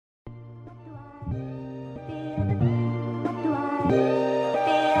Hey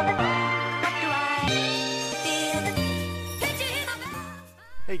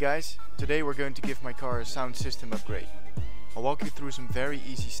guys, today we're going to give my car a sound system upgrade. I'll walk you through some very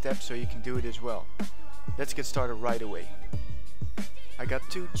easy steps so you can do it as well. Let's get started right away. I got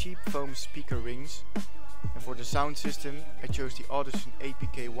two cheap foam speaker rings, and for the sound system I chose the Audison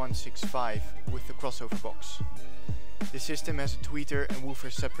APK165 with the crossover box. This system has a tweeter and woofer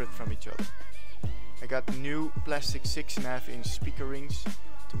separate from each other. I got new plastic 6.5 inch speaker rings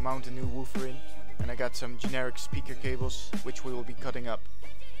to mount a new woofer in, and I got some generic speaker cables which we will be cutting up.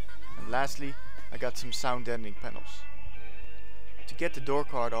 And lastly, I got some sound deadening panels. To get the door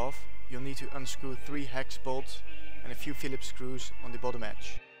card off, you'll need to unscrew 3 hex bolts and a few Phillips screws on the bottom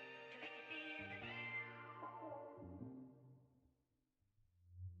edge.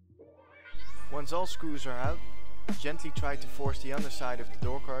 Once all screws are out, gently try to force the underside of the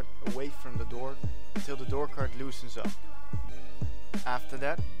door card away from the door until the door card loosens up. After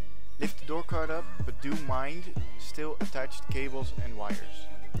that, lift the door card up, but do mind still attached cables and wires.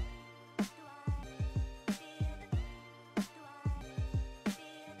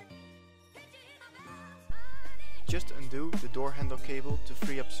 Just undo the door handle cable to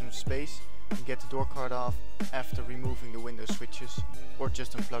free up some space and get the door card off after removing the window switches or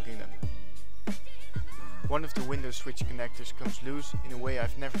just unplugging them. One of the window switch connectors comes loose in a way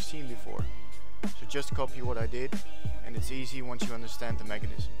I've never seen before, so just copy what I did, and it's easy once you understand the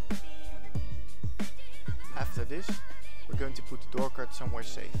mechanism. After this, we're going to put the door card somewhere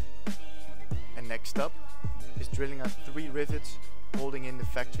safe. And next up is drilling out 3 rivets holding in the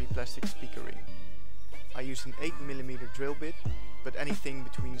factory plastic speaker ring. I used an 8mm drill bit, but anything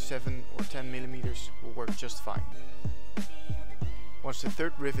between 7 or 10mm will work just fine. Once the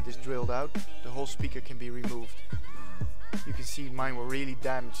 3rd rivet is drilled out, the whole speaker can be removed. You can see mine were really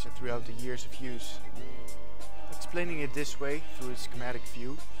damaged throughout the years of use. Explaining it this way through a schematic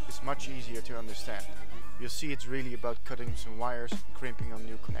view is much easier to understand. You'll see it's really about cutting some wires and crimping on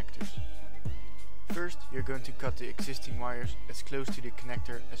new connectors. First, you're going to cut the existing wires as close to the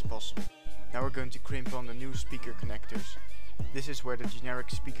connector as possible. Now we're going to crimp on the new speaker connectors. This is where the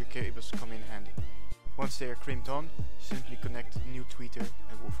generic speaker cables come in handy. Once they are crimped on, simply connect the new tweeter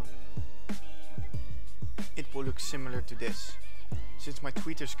and woofer. It will look similar to this. Since my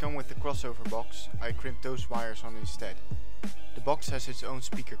tweeters come with the crossover box, I crimped those wires on instead. The box has its own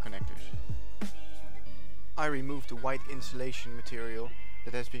speaker connectors. I removed the white insulation material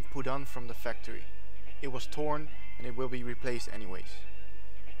that has been put on from the factory. It was torn and it will be replaced anyways.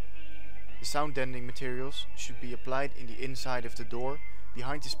 The sound deadening materials should be applied in the inside of the door,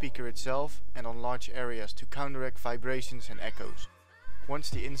 behind the speaker itself and on large areas to counteract vibrations and echoes. Once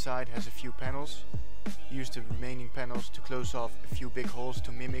the inside has a few panels, use the remaining panels to close off a few big holes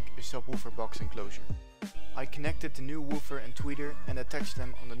to mimic a subwoofer box enclosure. I connected the new woofer and tweeter and attached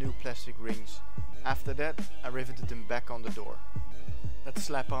them on the new plastic rings. After that, I riveted them back on the door. Let's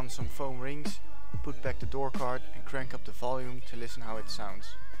slap on some foam rings, put back the door card and crank up the volume to listen how it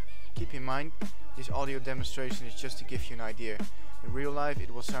sounds. Keep in mind, this audio demonstration is just to give you an idea. In real life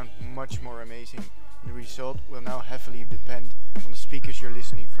it will sound much more amazing, and the result will now heavily depend on the speakers you're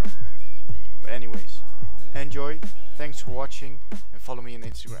listening from. But anyways, enjoy, thanks for watching and follow me on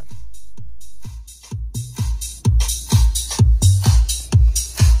Instagram.